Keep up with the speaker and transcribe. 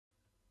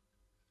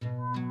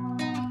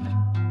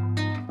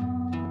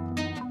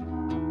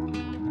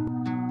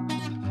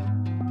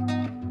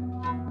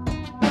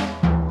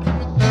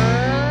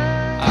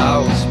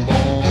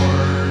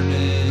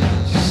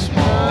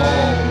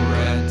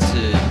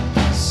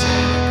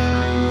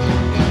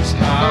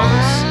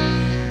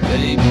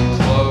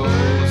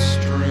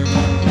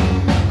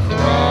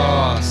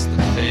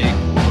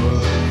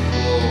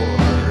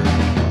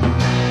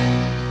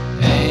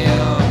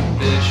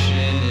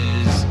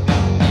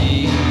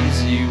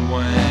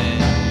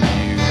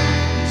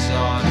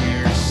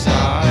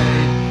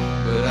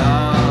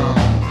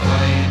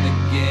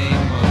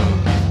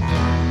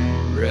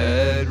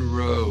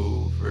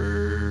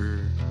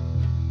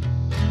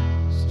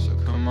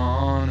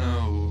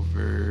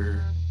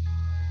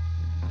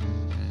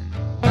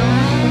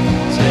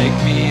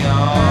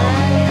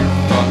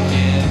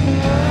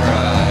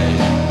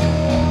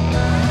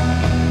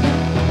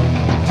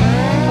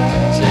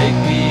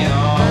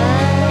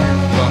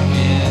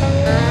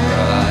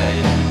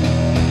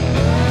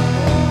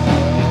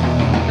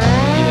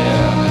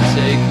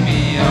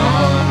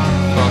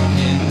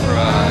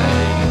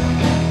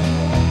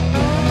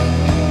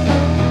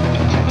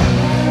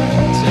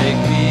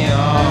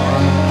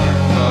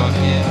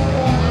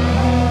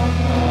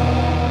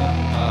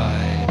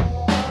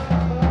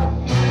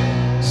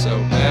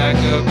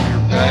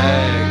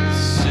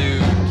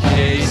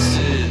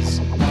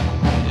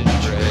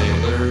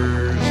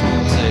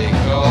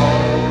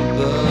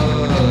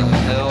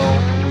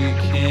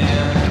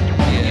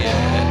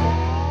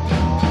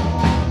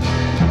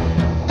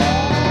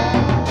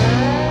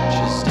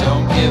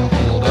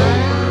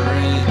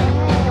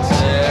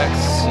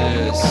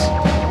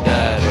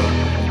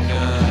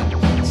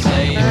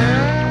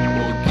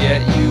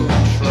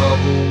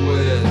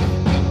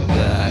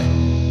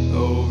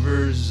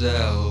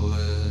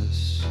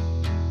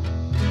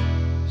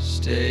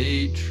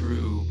state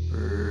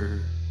trooper.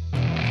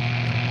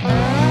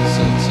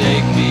 So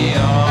take me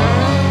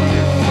on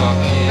your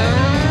fucking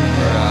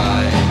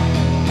ride.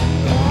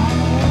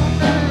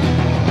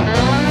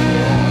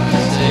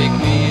 Take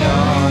me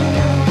on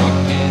your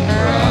fucking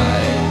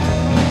ride.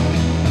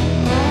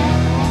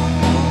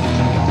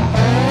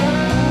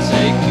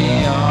 Take me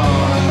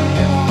on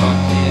your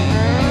fucking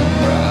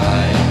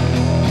ride.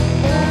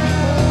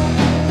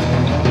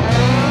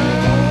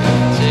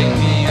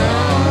 Take me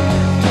on your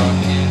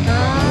fucking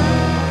ride.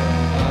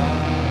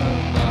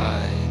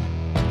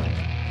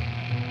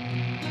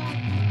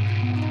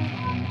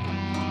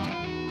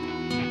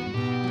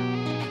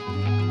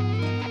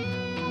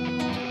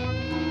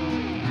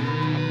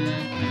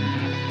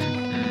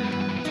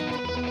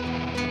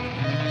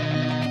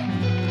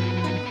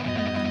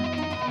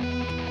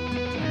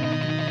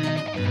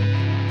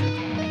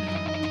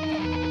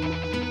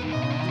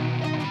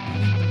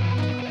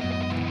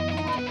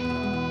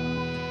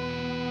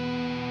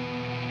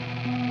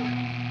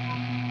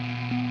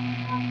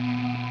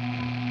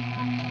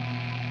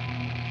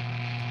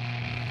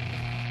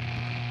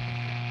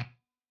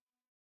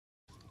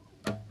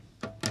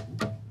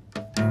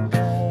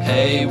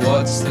 Hey,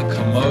 what's the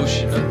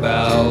commotion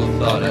about?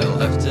 Thought I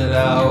left it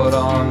out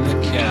on the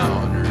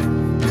counter.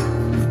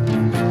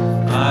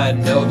 I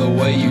know the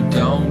way you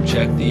don't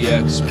check the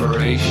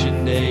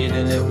expiration date,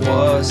 and it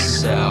was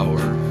sour.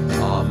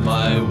 On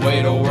my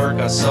way to work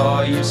I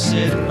saw you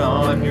sitting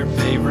on your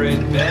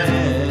favorite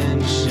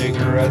bench,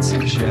 cigarettes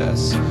and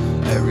chess.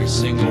 Every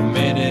single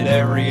minute,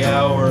 every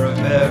hour of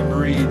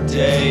every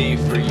day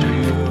for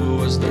you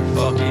was the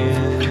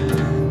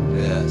fucking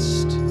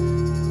best.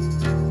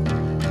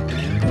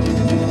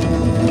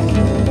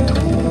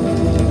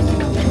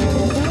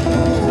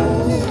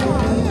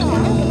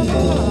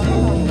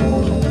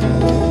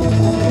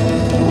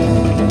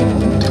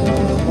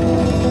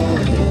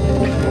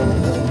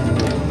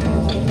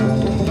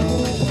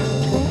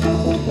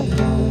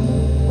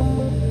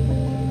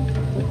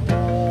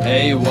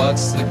 Hey,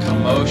 what's the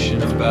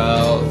commotion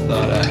about?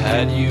 Thought I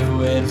had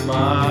you in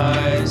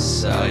my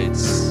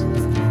sights.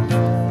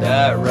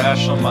 That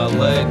rash on my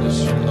leg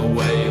was from the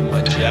way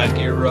my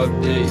jacket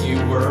rubbed it, you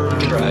were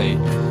right.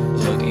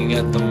 Looking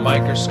at the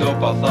microscope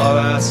I thought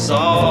I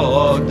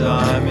saw a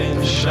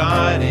diamond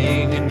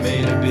shining and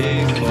made a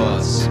big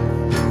fuss.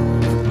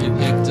 You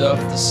picked up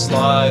the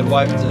slide,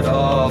 wiped it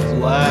off,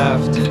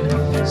 laughed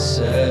and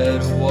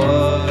said it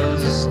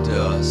was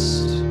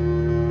dust.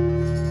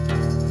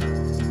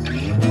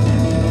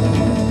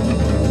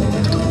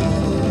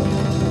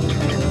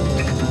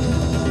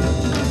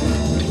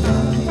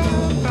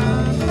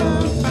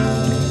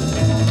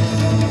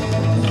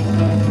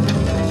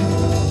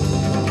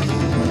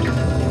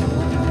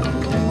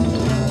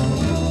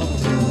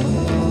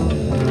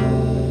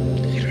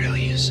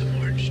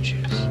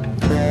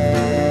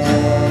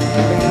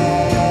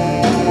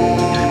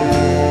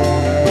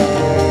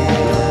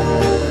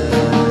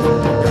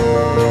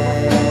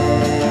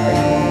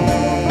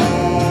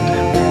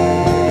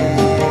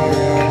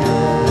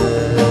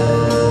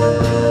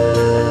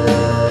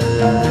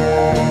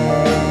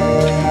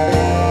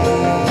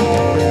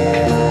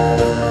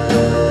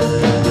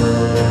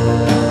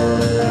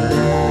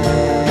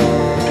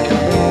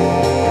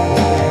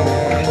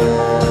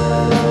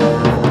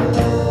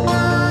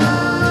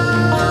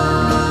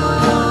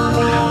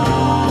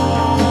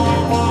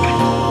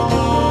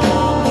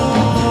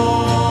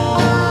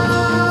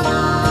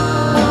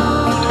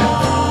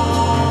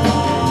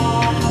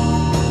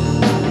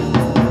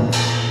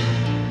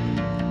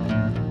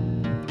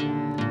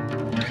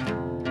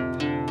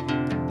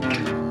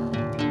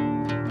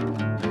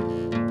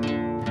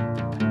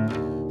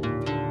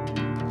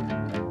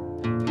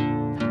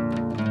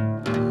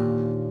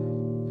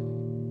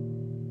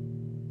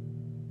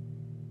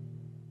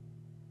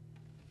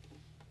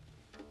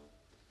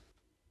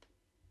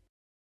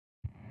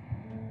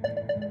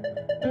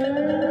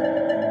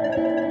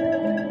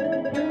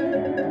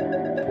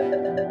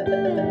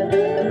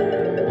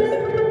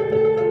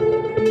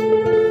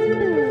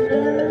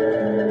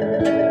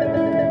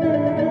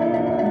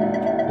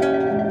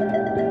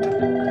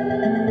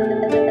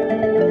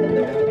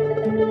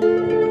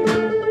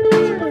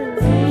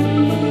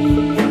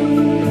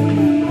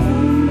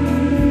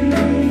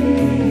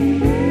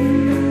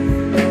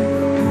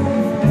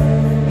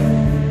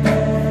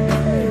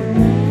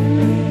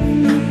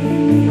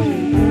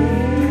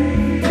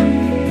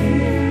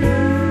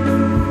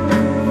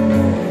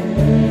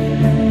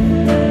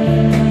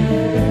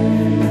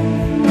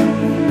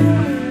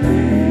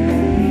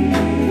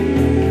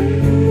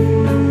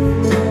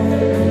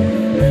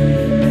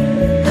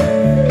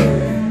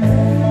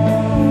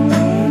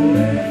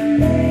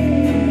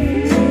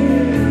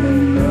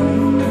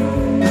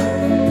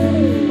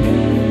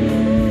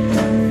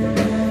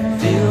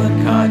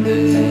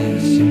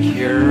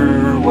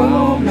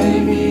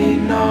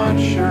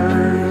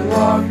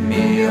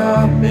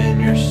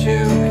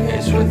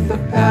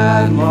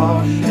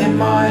 padlock, and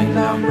my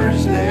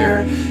number's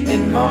there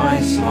in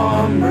my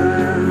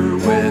slumber,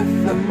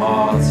 with the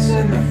moths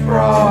and the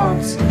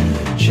frogs,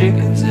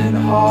 chickens and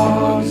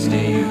hogs. Do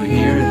you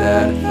hear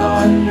that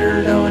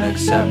thunder, don't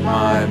accept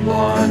my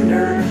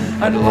blunder.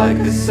 I'd like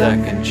a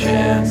second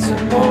chance,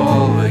 a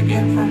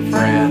mulligan from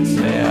France.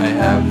 May I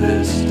have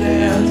this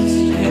dance?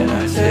 Can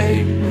I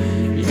take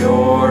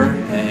your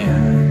hand?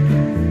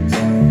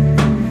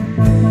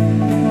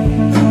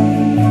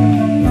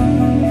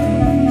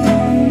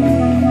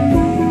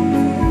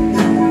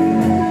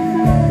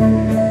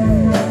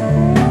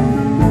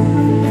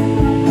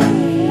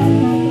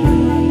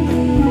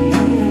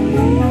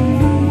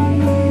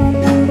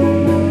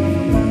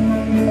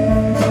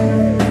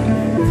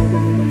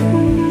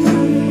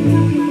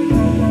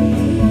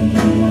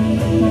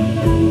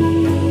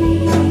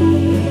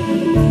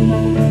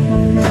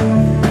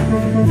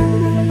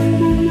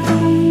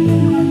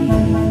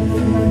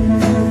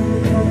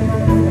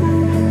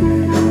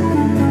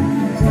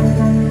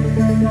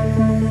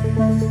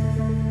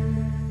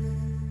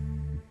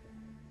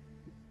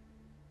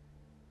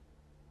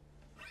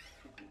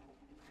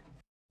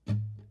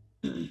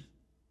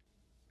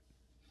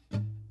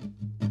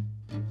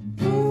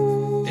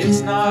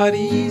 It's not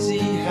easy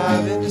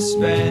having to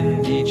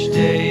spend each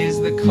day as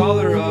the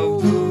color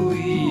of the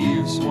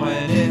leaves,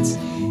 when it's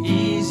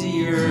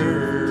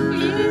easier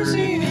to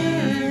be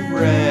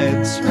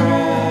red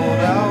sprawled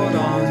out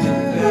on the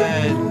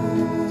bed.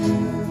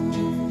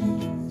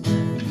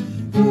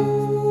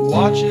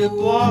 Watch it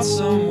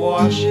blossom,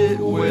 watch it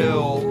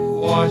wilt,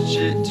 watch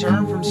it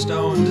turn from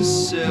stone to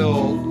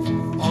silt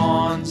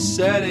on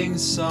setting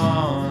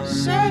sun.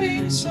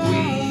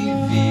 We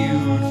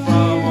viewed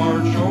from our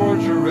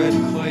Georgia red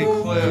clay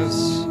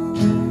cliffs.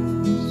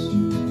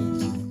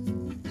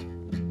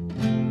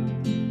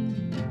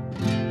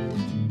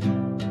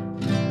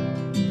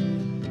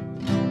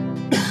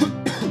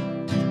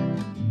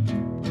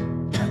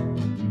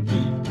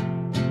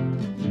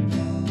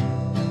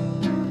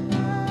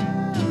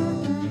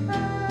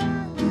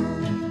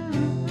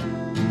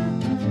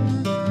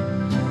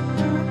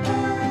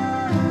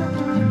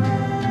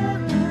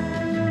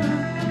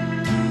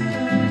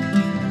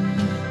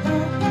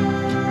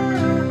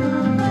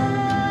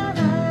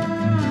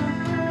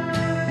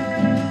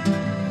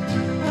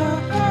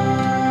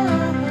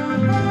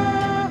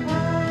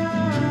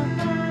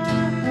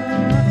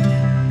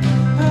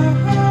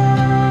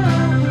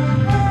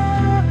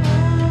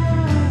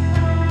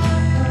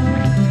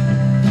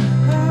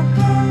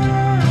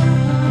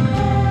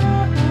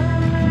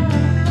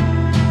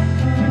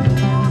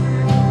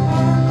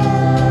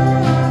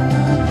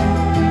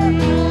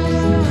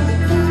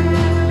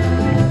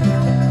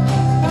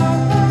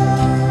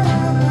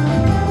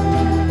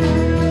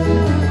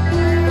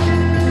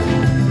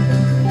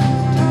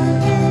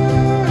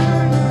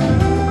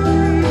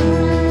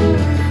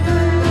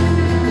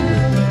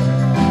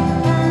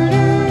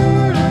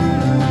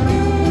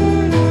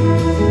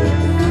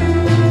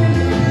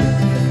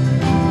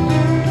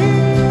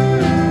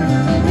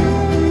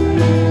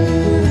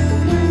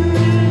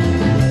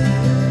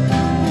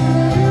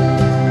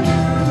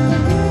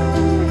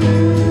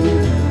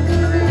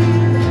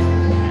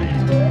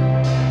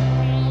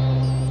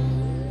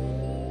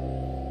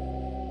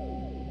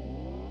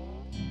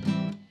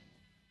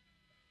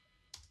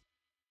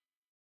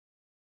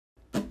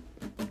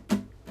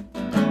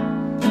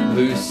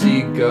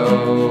 Lucy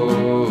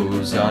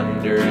goes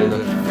under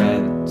the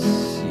fence,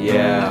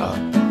 yeah.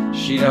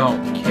 She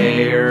don't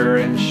care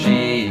and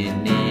she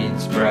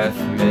needs breath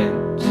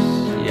mint,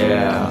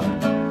 yeah.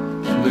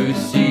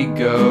 Lucy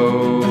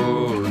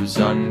goes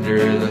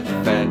under the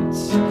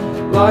fence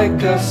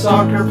like a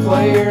soccer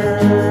player,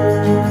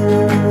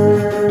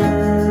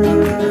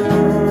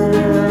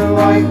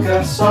 like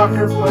a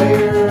soccer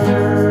player,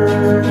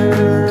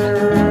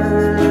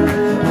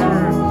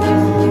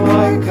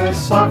 like a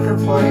soccer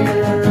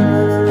player.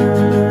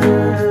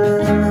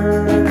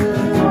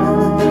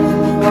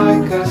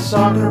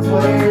 Soccer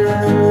player.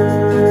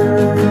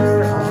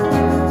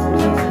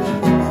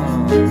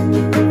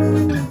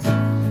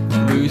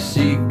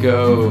 Lucy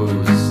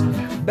goes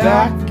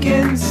back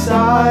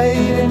inside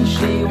and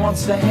she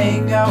wants to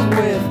hang out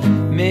with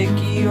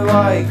Mickey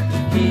like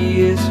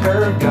he is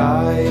her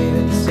guide.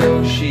 And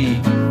so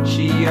she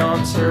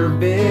yawns her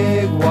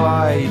big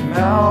wide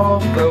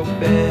mouth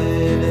open,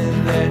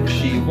 and then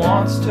she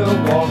wants to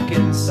walk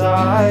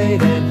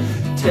inside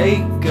and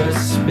take a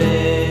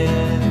spin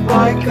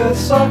like a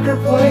soccer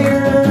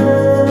player,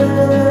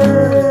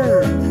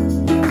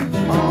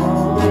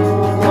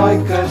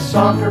 like a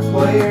soccer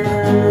player,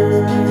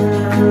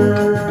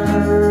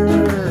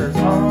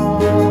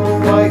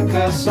 like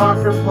a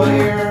soccer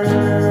player,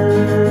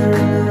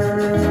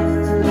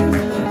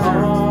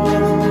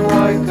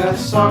 like a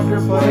soccer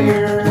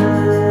player.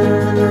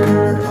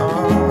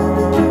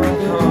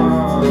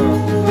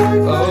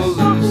 Oh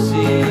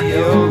Lucy,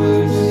 oh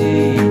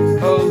Lucy,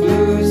 oh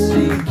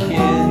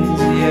Lucykins,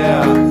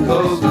 yeah.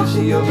 Oh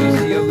Lucy, oh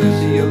Lucy, oh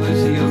Lucy, oh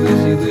Lucy, oh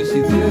Lucy,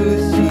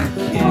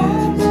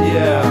 Lucykins,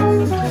 yeah.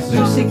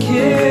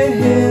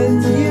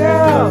 Lucykins,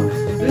 yeah.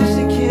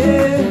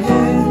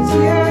 Lucykins,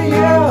 yeah,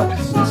 yeah.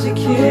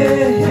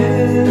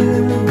 Lucykins,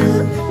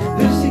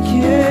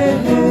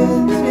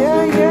 Lucykins,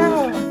 yeah,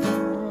 yeah.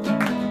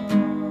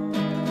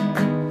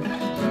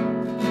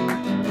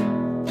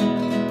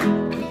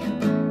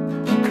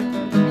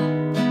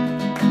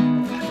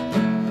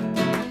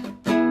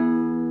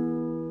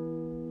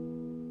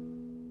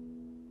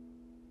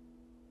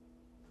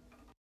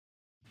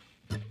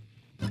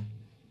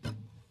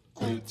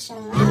 It's a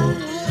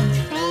lonely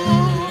trip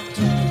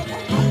to the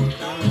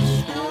liquor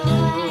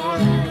store,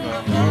 the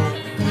hot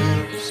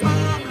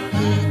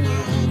Saturday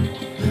night.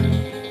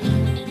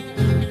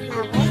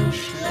 My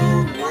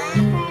windshield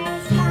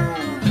wipers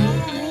don't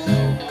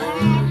really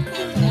work,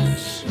 and they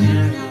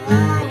smear the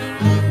water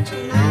into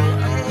my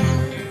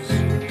eyes.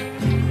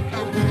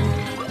 I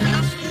wanna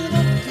ask you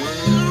to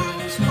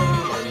dance, but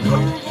I'm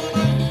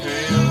holding a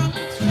hand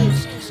that's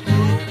just as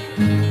good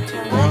to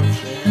what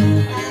you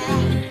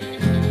had.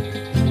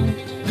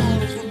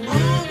 There's a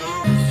man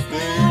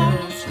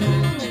upstairs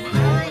screaming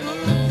hard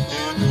and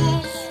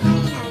furious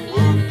when I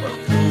walk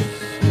with this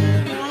in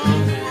my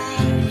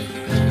life.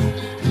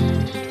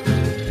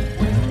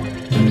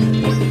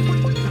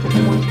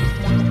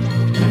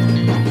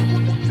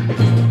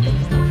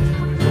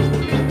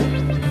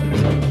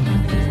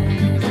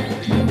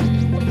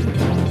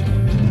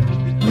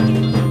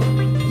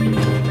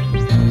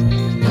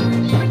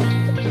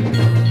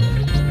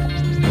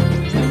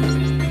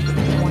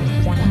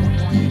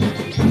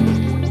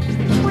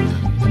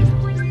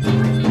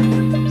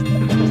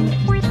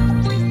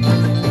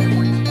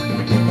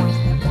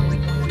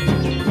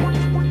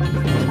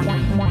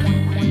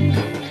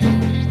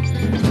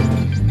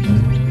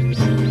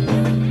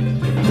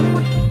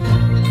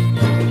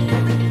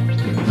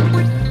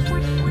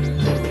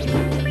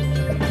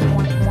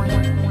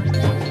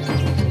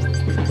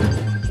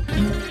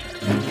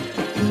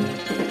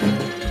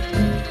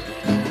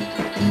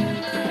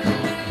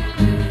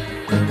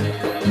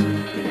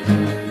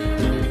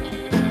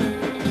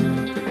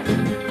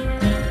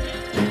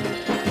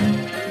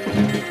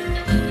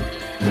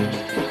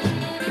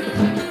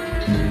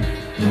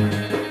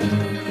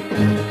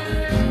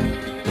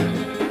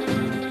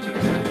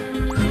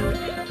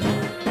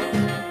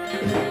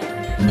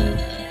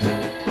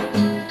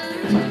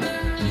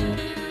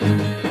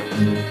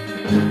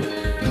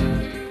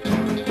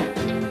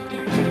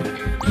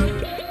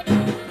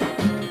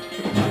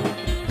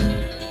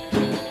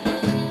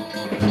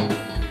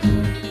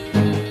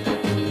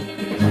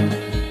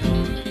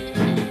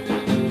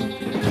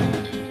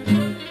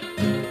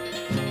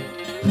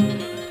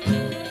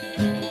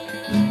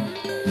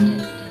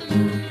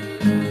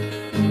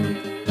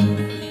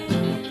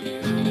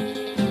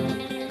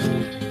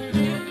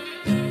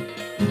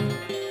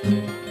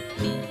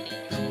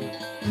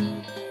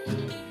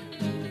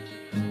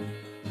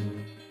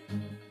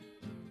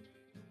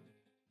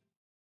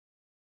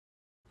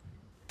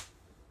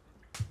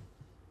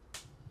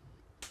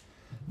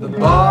 The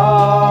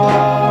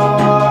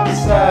box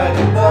sat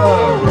in the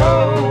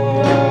road,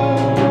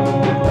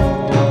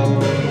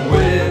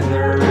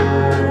 withered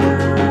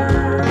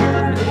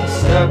and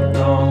stepped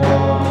on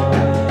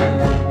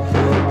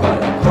by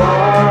the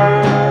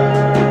cars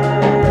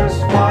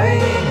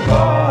flying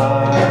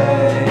by.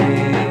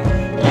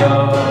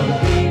 Young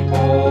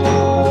people,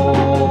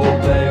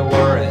 they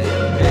were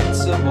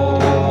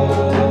invincible.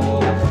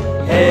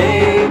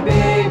 Hey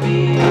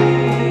baby,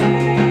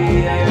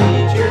 I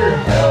need your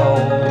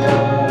help.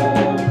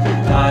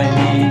 I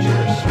need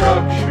your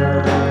structure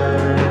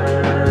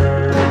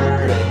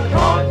and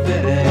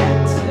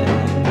confidence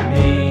in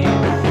me.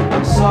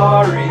 I'm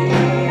sorry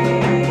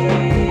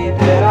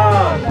that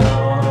I'm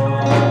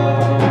dumb.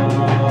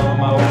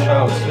 I wish I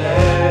was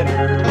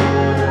better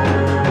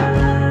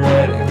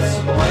at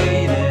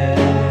explaining.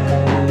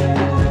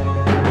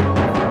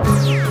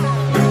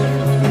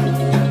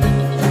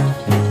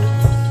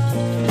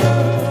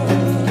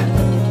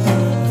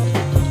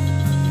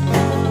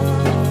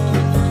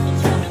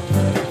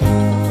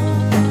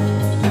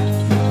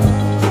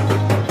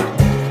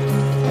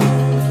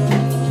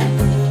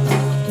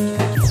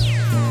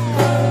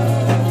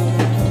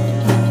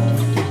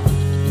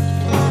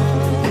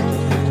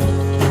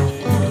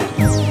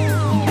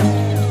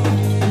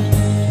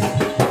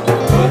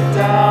 Put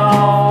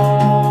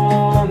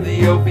down the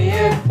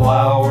opiate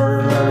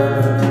flowers,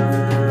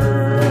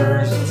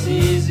 it's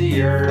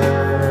easier,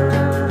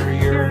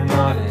 you're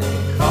not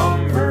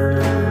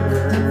encumbered.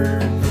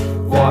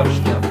 Watch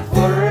them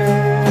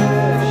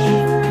flourish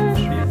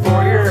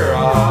before your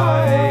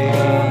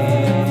eyes.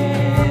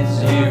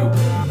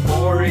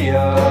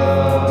 Euphoria,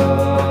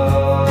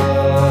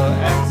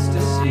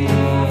 ecstasy,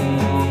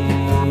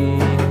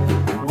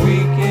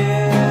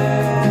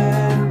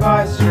 weakened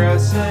by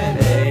stress and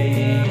age.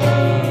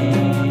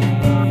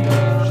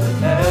 The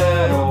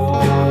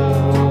petals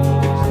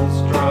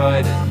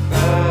dried and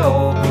fell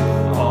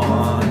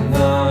on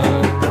the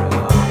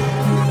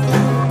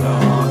ground,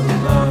 on the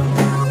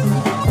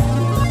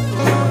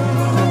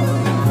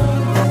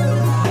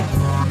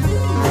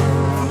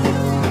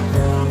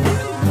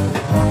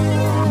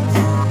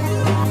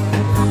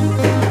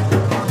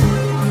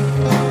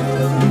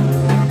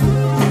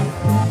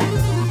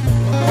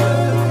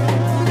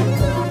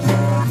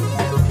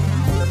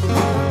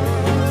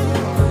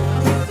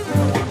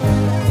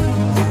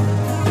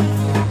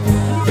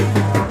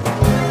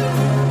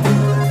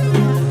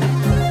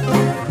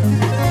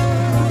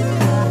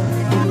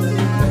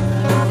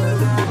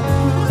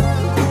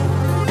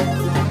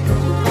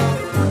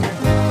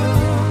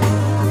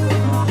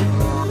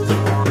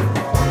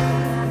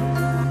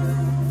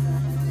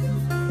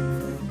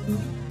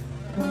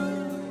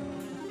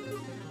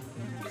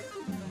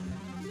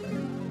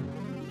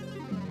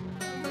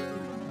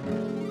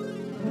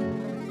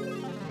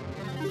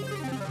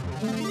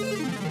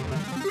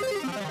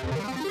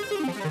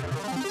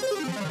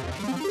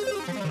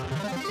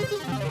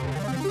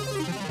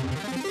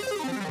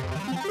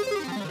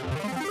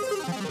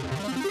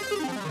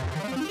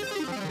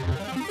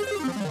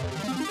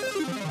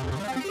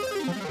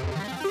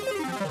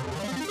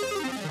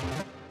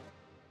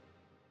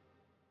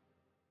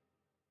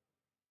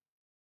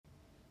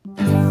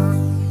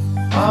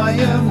I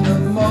am the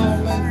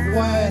moment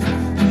when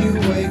you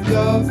wake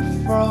up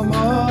from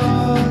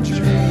a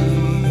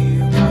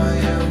dream. I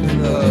am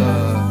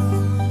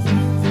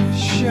the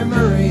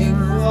shimmering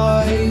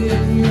light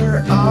in your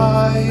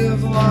eye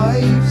of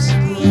life's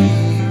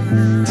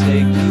gleam.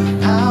 Take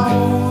me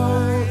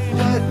out,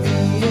 let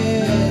me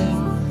in,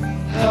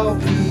 help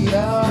me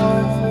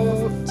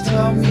out,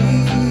 tell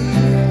me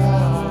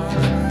how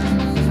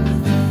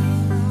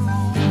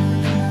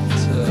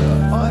to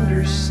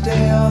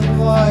understand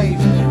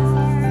life and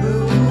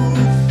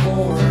move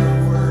forward.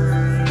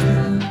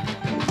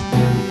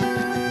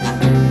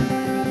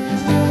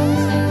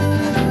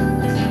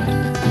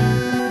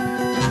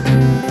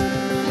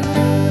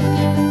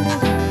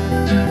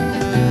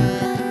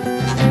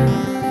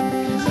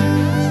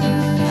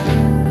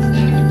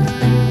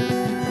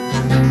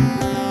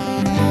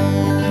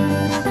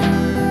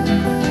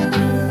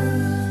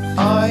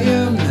 I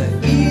am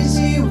the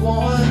easy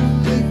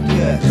one that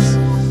gets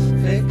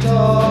picked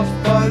off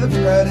by the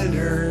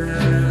predator,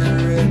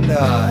 and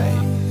I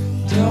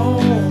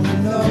don't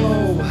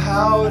know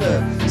how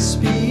to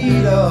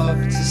speed up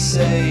to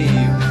save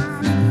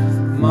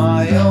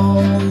my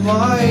own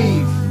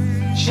life.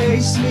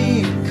 Chase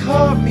me,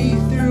 cut me,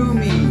 threw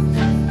me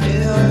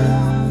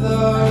in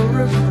the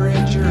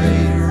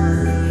refrigerator.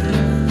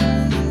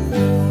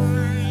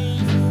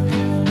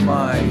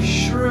 My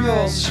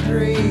shrill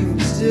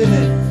screams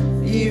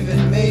didn't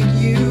even make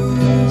you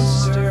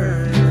stir.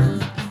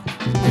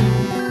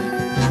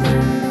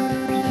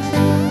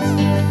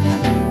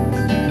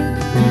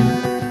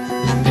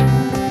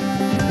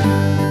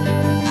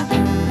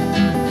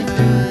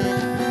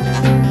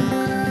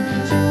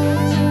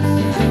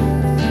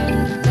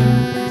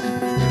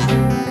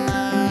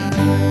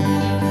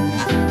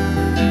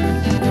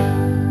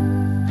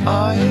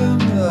 I am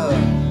the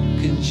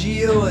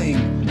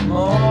congealing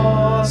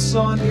moss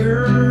on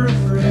your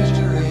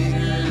refrigerator.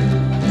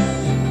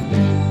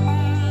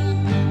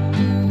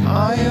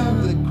 I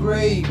am the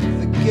grape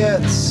that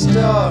gets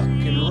stuck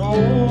and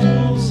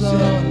rolls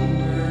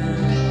under.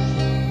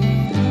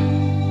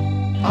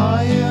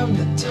 I am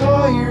the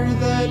tire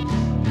that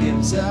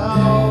gives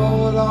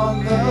out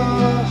on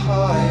the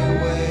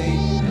highway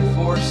and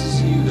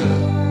forces you to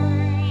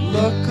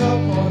look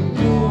up on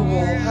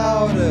Google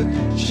how to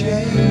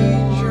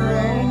change your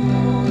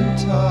own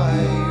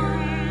tire.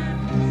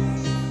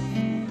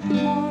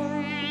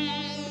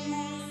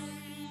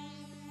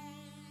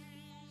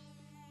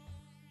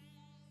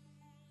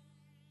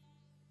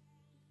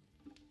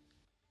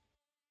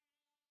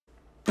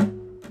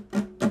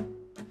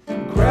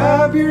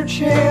 Grab your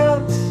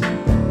chance,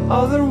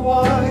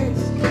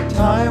 otherwise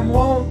time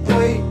won't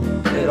wait,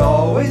 it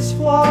always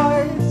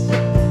flies.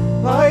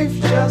 Life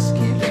just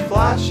keeps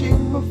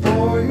flashing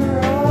before your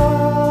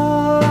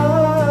eyes.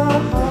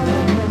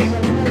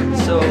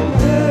 So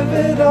live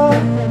it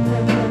up,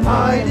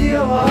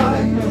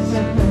 idealize,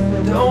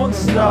 don't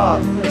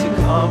stop to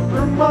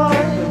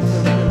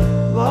compromise.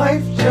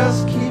 Life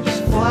just keeps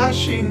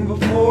flashing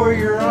before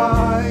your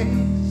eyes.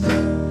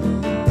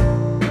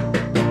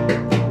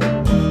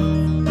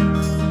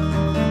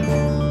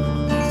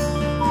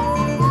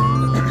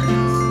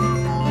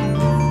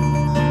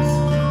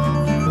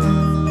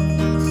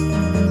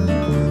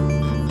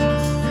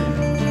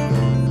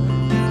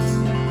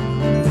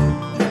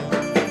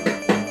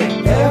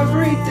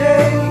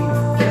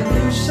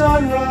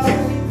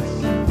 Sunrise,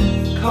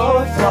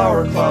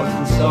 cauliflower clouds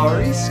and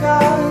starry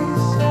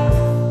skies.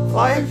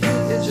 Life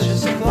is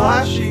just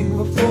flashing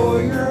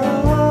before your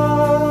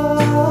eyes.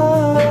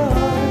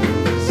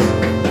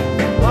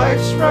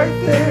 Life's right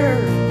there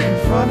in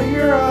front of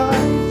your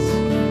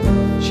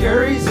eyes.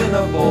 Cherries in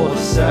a bowl to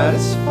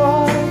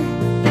satisfy.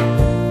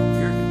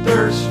 Your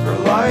thirst for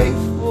life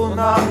will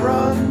not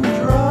run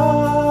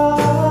dry.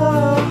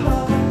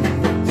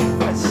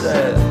 I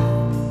said,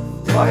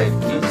 life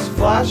keeps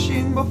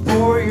flashing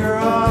before your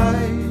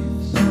eyes.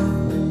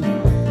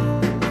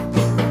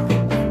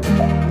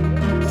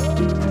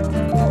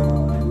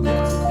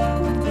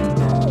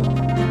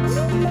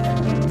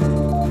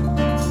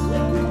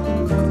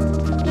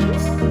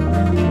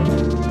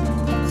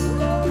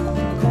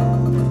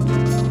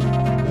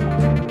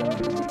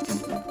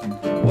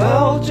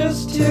 Well,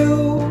 just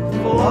to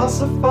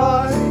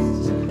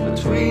philosophize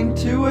between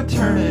two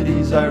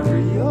eternities, I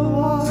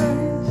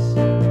realize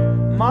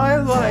my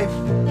life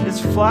is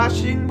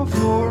flashing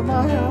before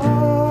my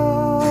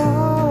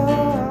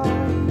eyes.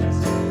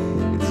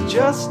 It's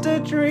just a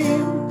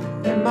dream,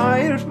 and my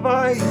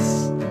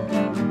advice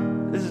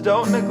is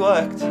don't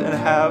neglect and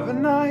have a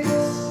nice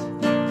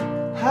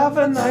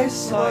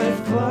life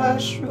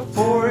flash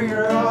before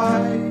your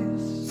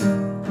eyes.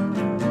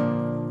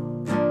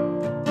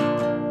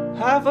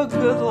 Have a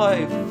good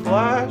life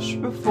flash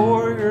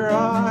before your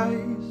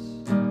eyes.